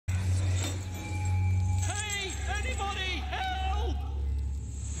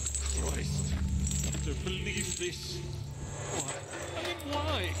can't believe this. Why? I mean,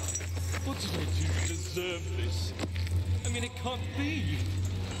 why? What did I do to deserve this? I mean, it can't be.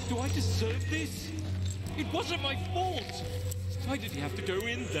 Do I deserve this? It wasn't my fault. Why did he have to go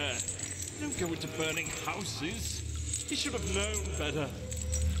in there? Don't go into burning houses. He should have known better.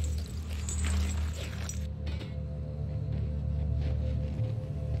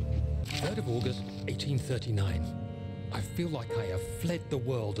 3rd of August, 1839. I feel like I have fled the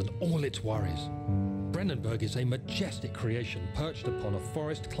world and all its worries. Brennenburg is a majestic creation perched upon a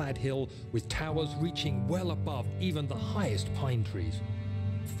forest-clad hill with towers reaching well above even the highest pine trees.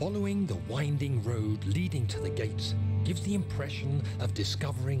 Following the winding road leading to the gates gives the impression of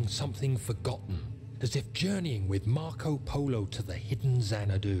discovering something forgotten, as if journeying with Marco Polo to the hidden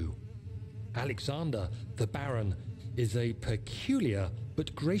Xanadu. Alexander, the Baron, is a peculiar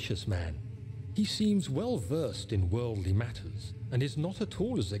but gracious man. He seems well versed in worldly matters and is not at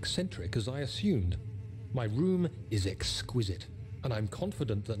all as eccentric as I assumed. My room is exquisite, and I'm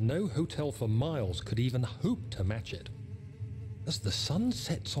confident that no hotel for miles could even hope to match it. As the sun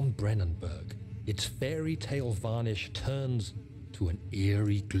sets on Brennenburg, its fairy tale varnish turns to an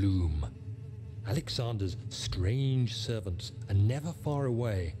eerie gloom. Alexander's strange servants are never far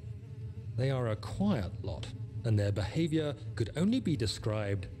away. They are a quiet lot, and their behavior could only be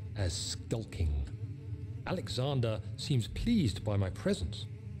described as skulking. Alexander seems pleased by my presence.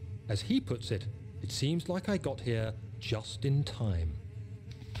 As he puts it, it seems like I got here just in time.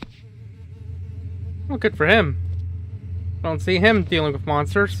 Well, good for him. Don't see him dealing with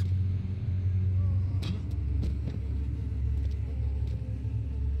monsters.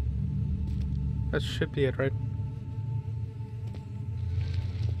 That should be it, right?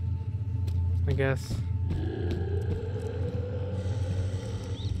 I guess.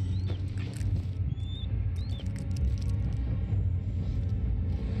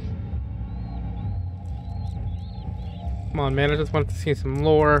 Come on, man, I just wanted to see some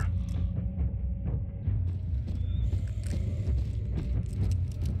lore.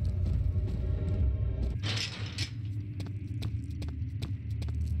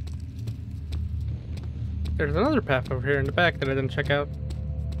 There's another path over here in the back that I didn't check out.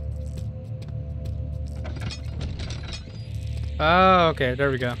 Oh, okay,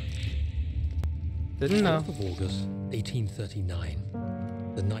 there we go. Didn't know. 4th of August,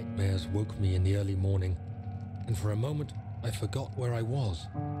 1839. The nightmares woke me in the early morning, and for a moment I forgot where I was.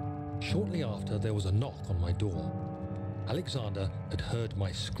 Shortly after, there was a knock on my door. Alexander had heard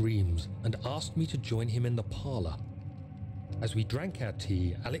my screams and asked me to join him in the parlor. As we drank our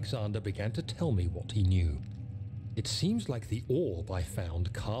tea, Alexander began to tell me what he knew. It seems like the orb I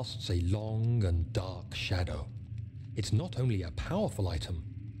found casts a long and dark shadow. It's not only a powerful item,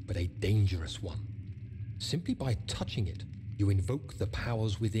 but a dangerous one. Simply by touching it, you invoke the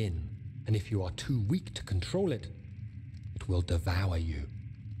powers within, and if you are too weak to control it, it will devour you.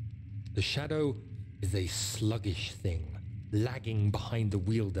 The shadow is a sluggish thing, lagging behind the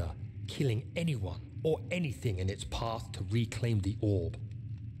wielder, killing anyone or anything in its path to reclaim the orb.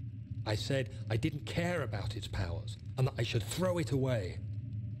 I said I didn't care about its powers and that I should throw it away.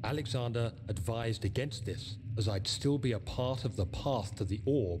 Alexander advised against this, as I'd still be a part of the path to the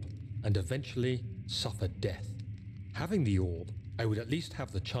orb and eventually suffer death. Having the orb, I would at least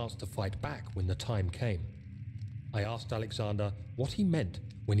have the chance to fight back when the time came. I asked Alexander what he meant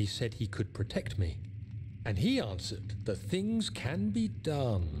when he said he could protect me, and he answered that things can be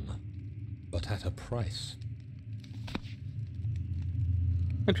done, but at a price.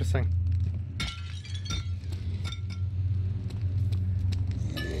 Interesting.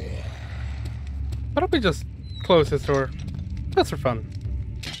 Why don't we just close this door? Just for fun.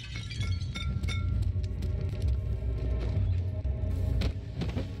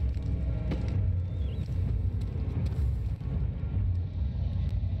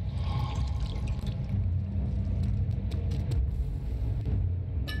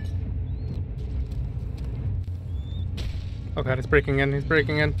 Oh god, he's breaking in, he's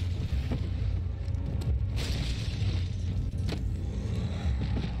breaking in.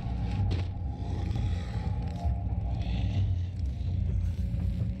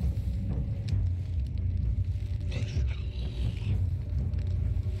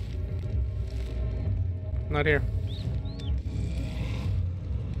 Not here.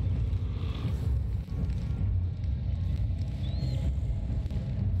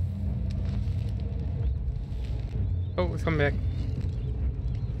 Oh, it's coming back.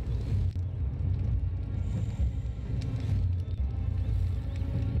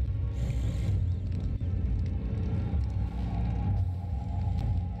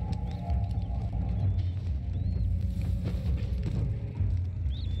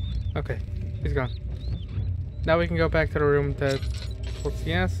 Okay, he's gone. Now we can go back to the room that puts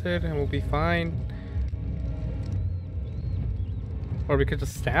the acid and we'll be fine. Or we could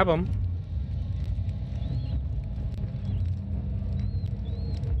just stab him.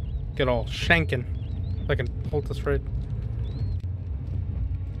 Get all shanking. If I can hold this right.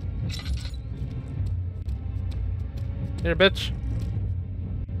 Here, bitch.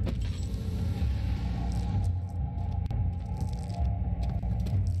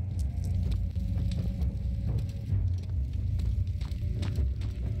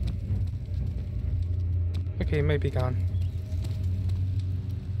 Okay, he might be gone.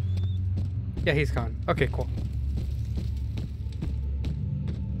 Yeah, he's gone. Okay, cool.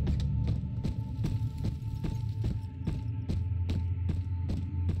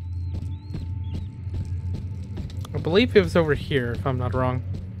 I believe it was over here, if I'm not wrong.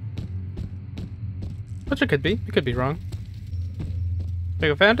 Which it could be. It could be wrong.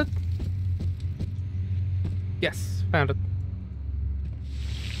 Think I found it? Yes, found it.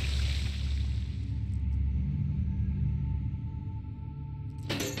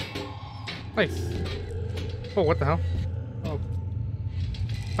 Nice. Oh, what the hell? Oh.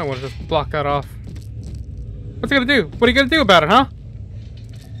 I want to just block that off. What's it gonna do? What are you gonna do about it, huh?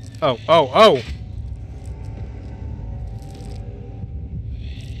 Oh, oh, oh!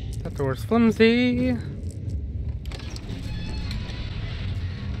 That door's flimsy.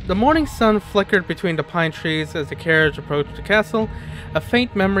 The morning sun flickered between the pine trees as the carriage approached the castle. A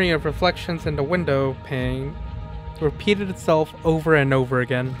faint memory of reflections in the window pane repeated itself over and over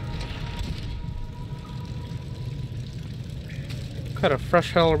again. What kind of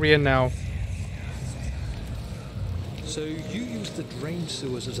fresh hell are we in now? So you used the drain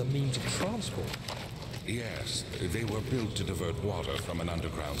sewers as a means of transport? Yes, they were built to divert water from an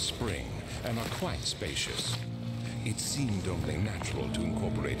underground spring and are quite spacious. It seemed only natural to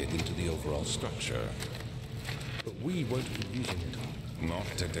incorporate it into the overall structure. But we won't be using it. Not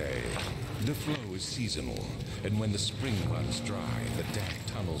today. The flow is seasonal, and when the spring runs dry, the dank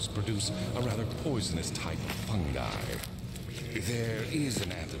tunnels produce a rather poisonous type of fungi. There is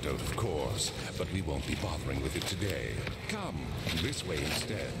an antidote, of course, but we won't be bothering with it today. Come, this way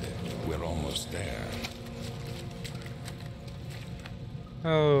instead. We're almost there.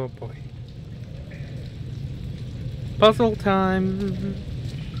 Oh boy. Puzzle time.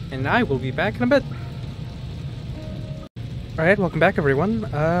 And I will be back in a bit. Alright, welcome back everyone.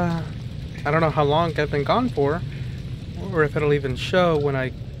 I don't know how long I've been gone for. Or if it'll even show when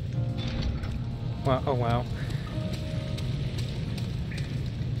I... Well, oh wow.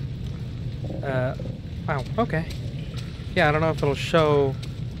 Wow, okay. Yeah, I don't know if it'll show,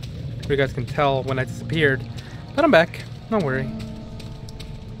 if you guys can tell when I disappeared, but I'm back, don't worry.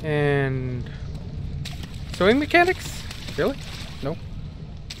 And... sewing mechanics? Really? Nope.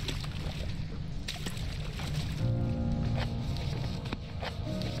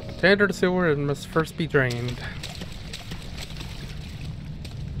 To enter the sewer, it must first be drained.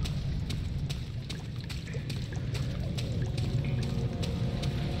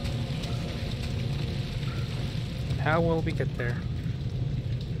 How will we get there?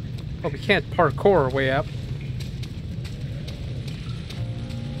 Well, we can't parkour our way up.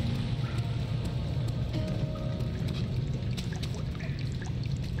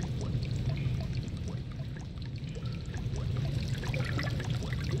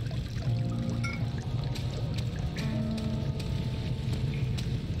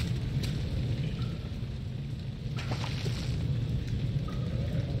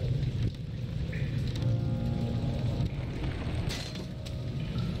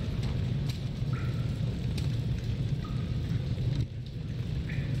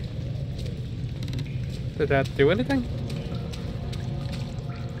 Did that do anything?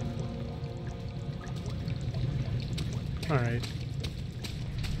 Alright.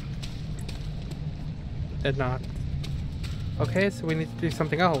 Did not. Okay, so we need to do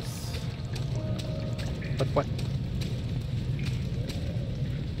something else. But what?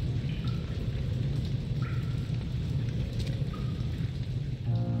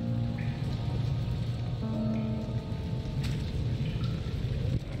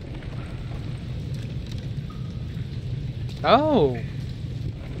 Oh!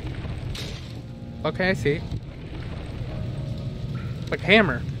 Okay, I see. Like a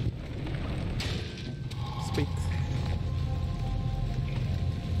hammer. Sweet.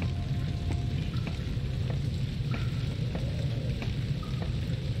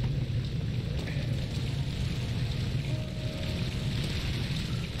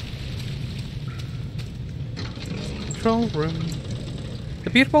 Control room. The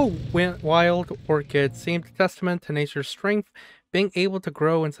beautiful wild orchid seemed a testament to nature's strength, being able to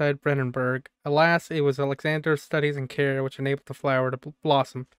grow inside Brennenburg. Alas, it was Alexander's studies and care which enabled the flower to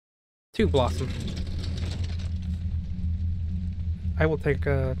blossom. To blossom. I will take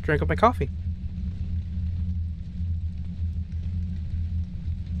a drink of my coffee.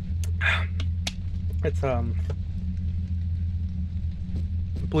 It's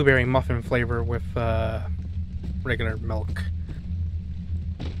blueberry muffin flavor with regular milk.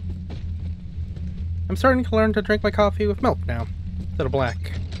 I'm starting to learn to drink my coffee with milk now, instead of black.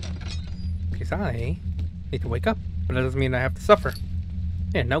 Because I need to wake up, but that doesn't mean I have to suffer.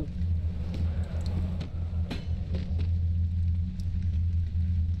 Yeah, no.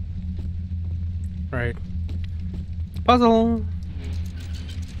 Right. Puzzle!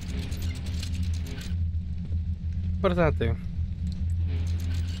 What does that do?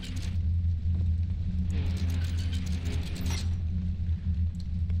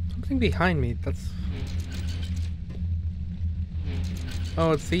 Something behind me, that's...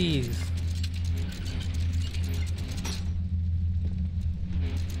 Oh, it's these.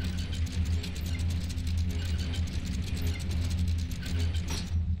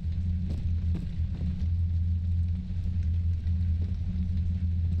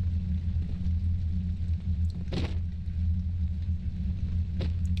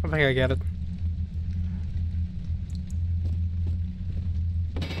 I think I get it.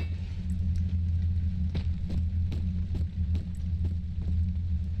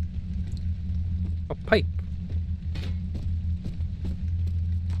 A pipe.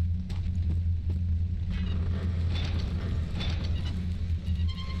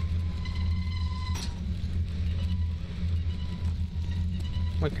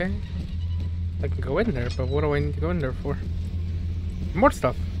 Okay. I can go in there, but what do I need to go in there for? More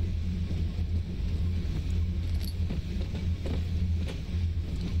stuff.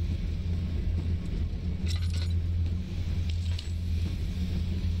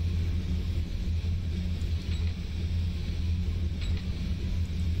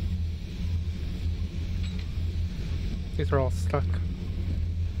 These are all stuck.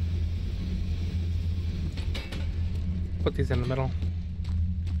 Put these in the middle.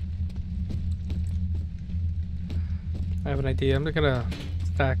 I have an idea. I'm gonna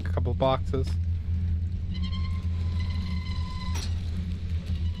stack a couple boxes.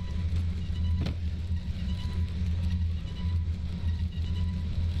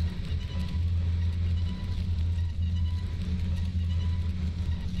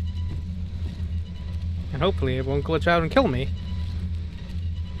 And hopefully it won't glitch out and kill me.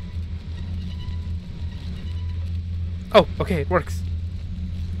 Oh, okay, it works.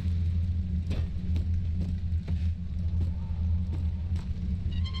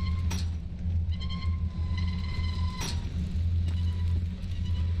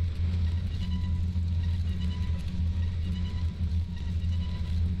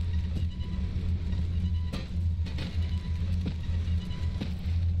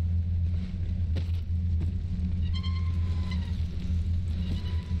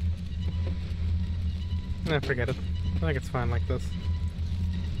 Nah, forget it. I think it's fine like this.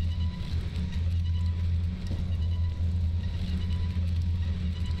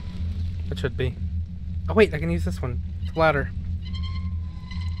 It should be. Oh wait, I can use this one. It's a ladder.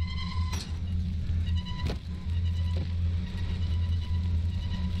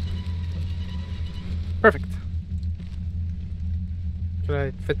 Perfect. Should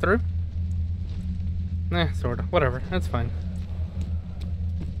I fit through? Nah, sorta. Whatever. That's fine.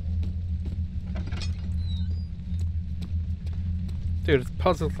 Dude, it's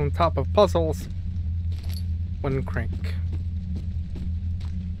puzzles on top of puzzles. One crank.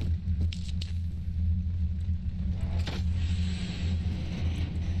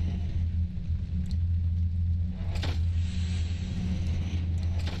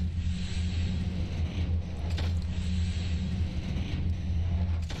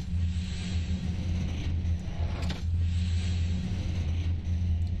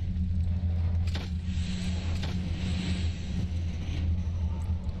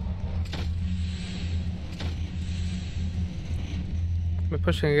 Am I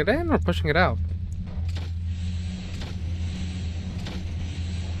pushing it in or pushing it out?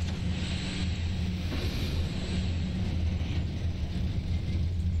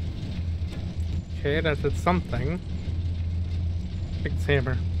 Okay, that did something. Big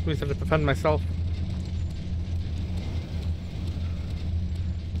hammer. Use it to defend myself.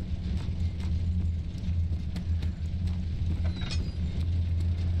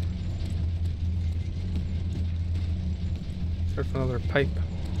 There's another pipe.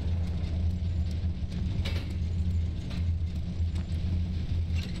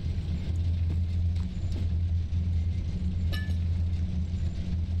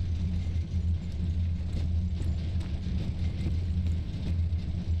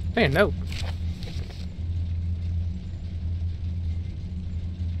 Hey, a note.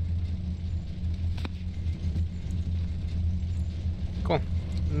 Cool.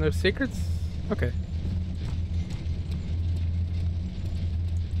 No secrets? Okay.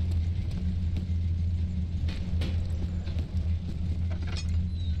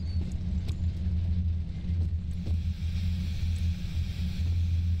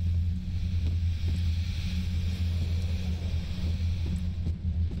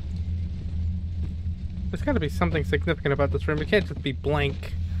 There's gotta be something significant about this room. It can't just be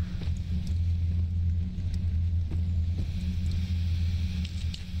blank.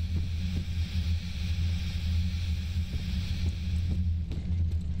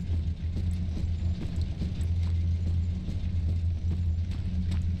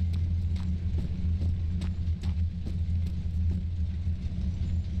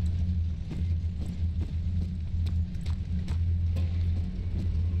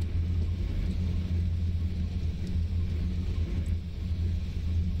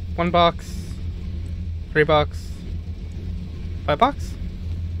 One box, 3 box, 5 box?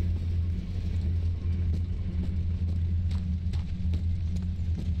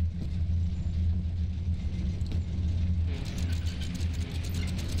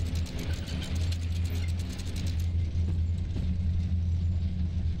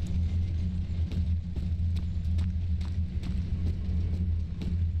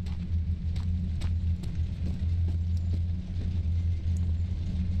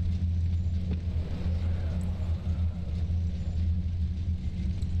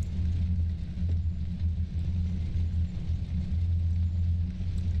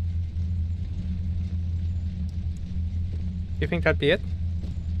 You think that'd be it?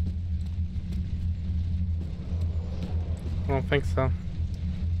 I don't think so.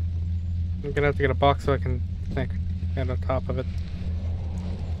 I'm gonna have to get a box so I can get on top of it.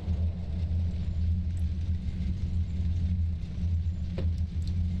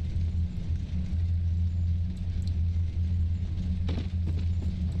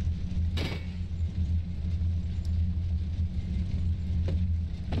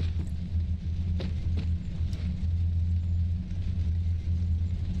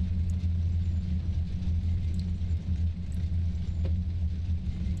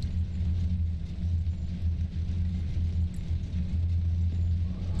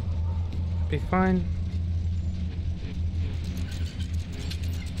 Be fine.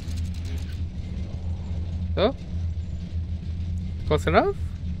 Oh? Close enough?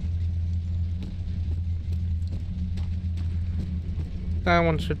 That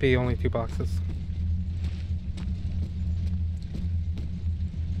one should be only 2 boxes.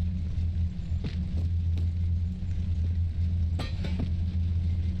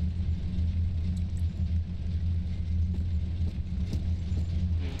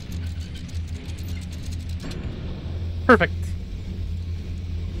 Perfect.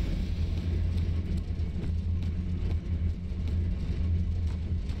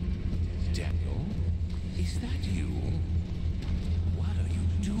 Daniel, is that you? What are you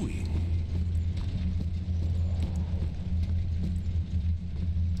doing?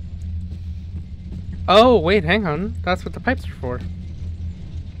 Oh, wait, hang on. That's what the pipes are for.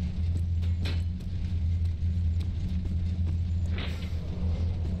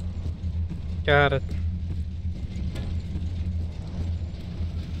 Got it.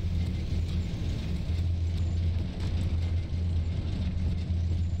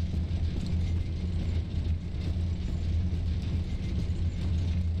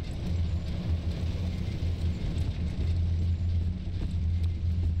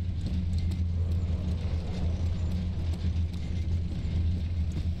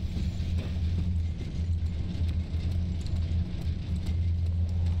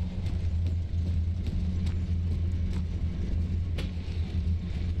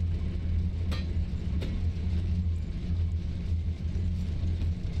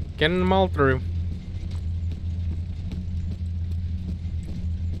 Getting them all through.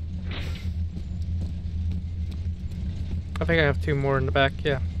 I think I have 2 more in the back,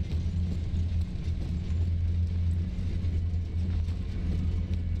 yeah.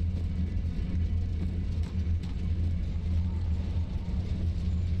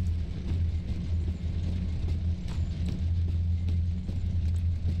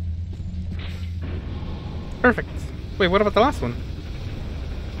 Perfect. Wait, what about the last one?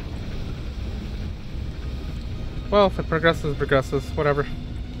 Well, if it progresses, it progresses. Whatever.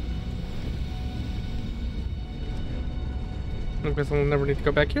 I guess I'll never need to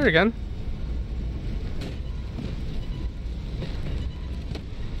go back here again.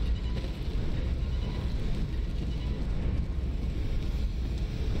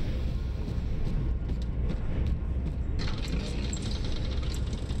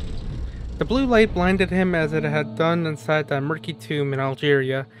 The blue light blinded him as it had done inside that murky tomb in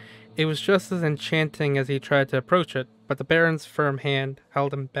Algeria. It was just as enchanting as he tried to approach it, but the Baron's firm hand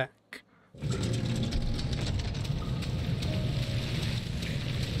held him back.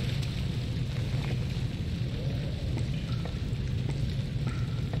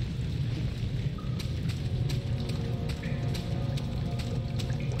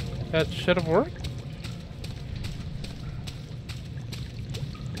 That should have worked.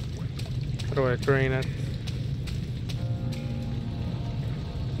 How do I drain it?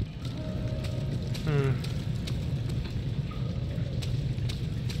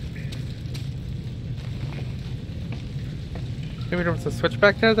 Maybe there was a switch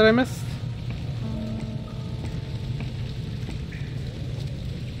back there that I missed?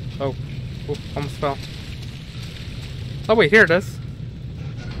 Oh. Ooh, almost fell. Oh wait, here it is.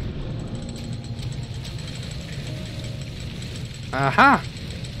 Aha!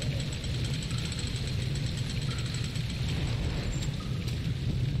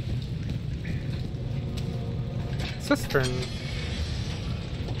 Cistern.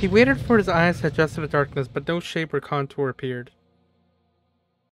 He waited for his eyes to adjust to the darkness, but no shape or contour appeared.